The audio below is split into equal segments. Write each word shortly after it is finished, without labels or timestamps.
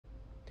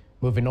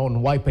Moving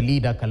on, Wiper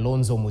leader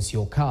Kalonzo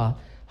Musyoka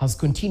has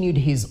continued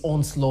his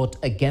onslaught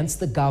against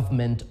the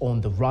government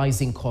on the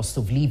rising cost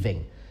of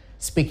living.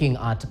 Speaking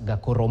at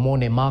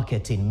Gakoromone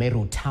Market in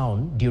Meru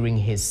town during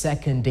his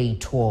second-day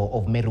tour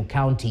of Meru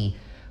County,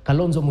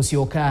 Kalonzo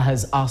Musyoka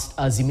has asked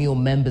Azimio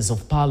members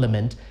of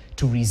parliament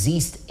to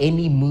resist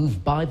any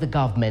move by the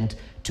government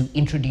to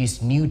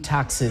introduce new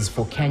taxes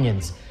for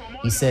Kenyans.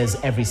 He says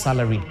every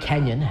salaried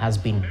Kenyan has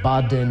been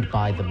burdened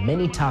by the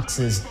many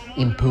taxes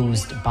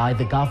imposed by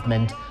the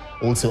government,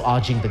 also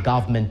urging the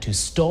government to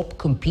stop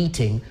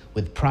competing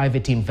with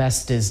private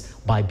investors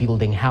by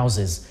building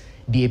houses.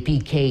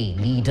 DAP-K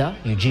leader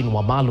Eugene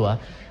Wamalwa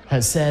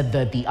has said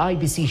that the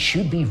IBC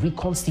should be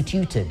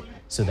reconstituted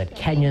so that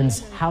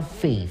Kenyans have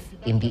faith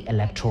in the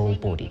electoral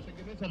body.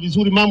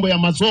 Vizuri mambo ya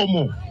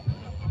masomo.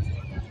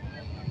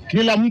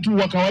 Kila mtu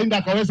wa kawaida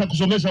akaweza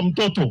kusomesha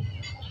mtoto.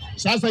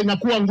 Sasa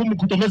inakuwa ngumu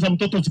kutomeza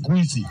mtoto siku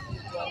hizi,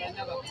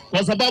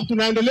 kwa sababu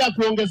tunaendelea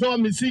kuongezewa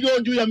mizigo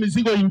juu ya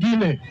mizigo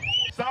ingine.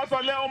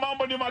 Sasa leo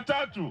mambo ni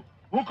matatu.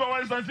 Huko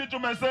Western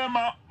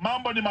tumesema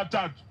mambo ni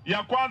matatu.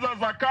 Ya kwanza,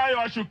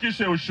 Zakayo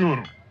ashukishe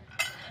ushuru.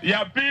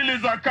 Ya pili,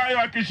 Zakayo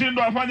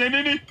akishindwa afanye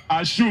nini?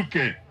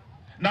 Ashuke.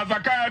 Na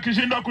Zakayo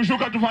akishindwa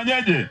kushuka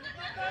tufanyeje?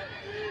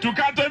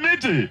 Tukate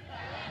miti.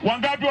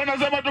 Wangapi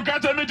wanasema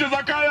tukate miti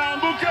Zakayo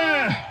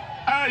anguke?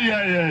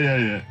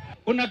 Ay.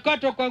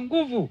 Unakatwa kwa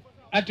nguvu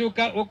ati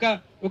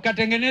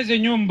ukatengeneze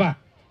nyumba.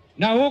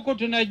 Na huku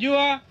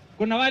tunajua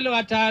kuna wale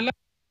wataalamu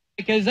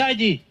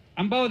wekezaji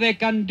ambao they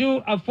can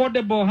do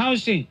affordable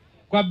housing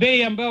kwa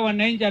bei ambao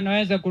wananchi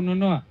anaweza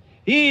kununua.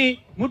 Hii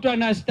mtu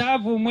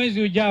anastaafu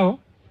mwezi ujao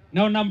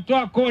na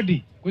unamtoa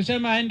kodi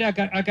kusema aende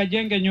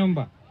akajenge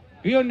nyumba.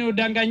 Hiyo ni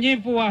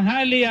udanganyifu wa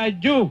hali ya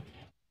juu.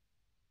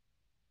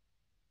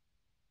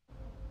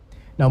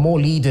 Now, more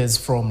leaders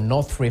from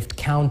North Rift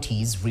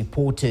counties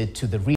reported to the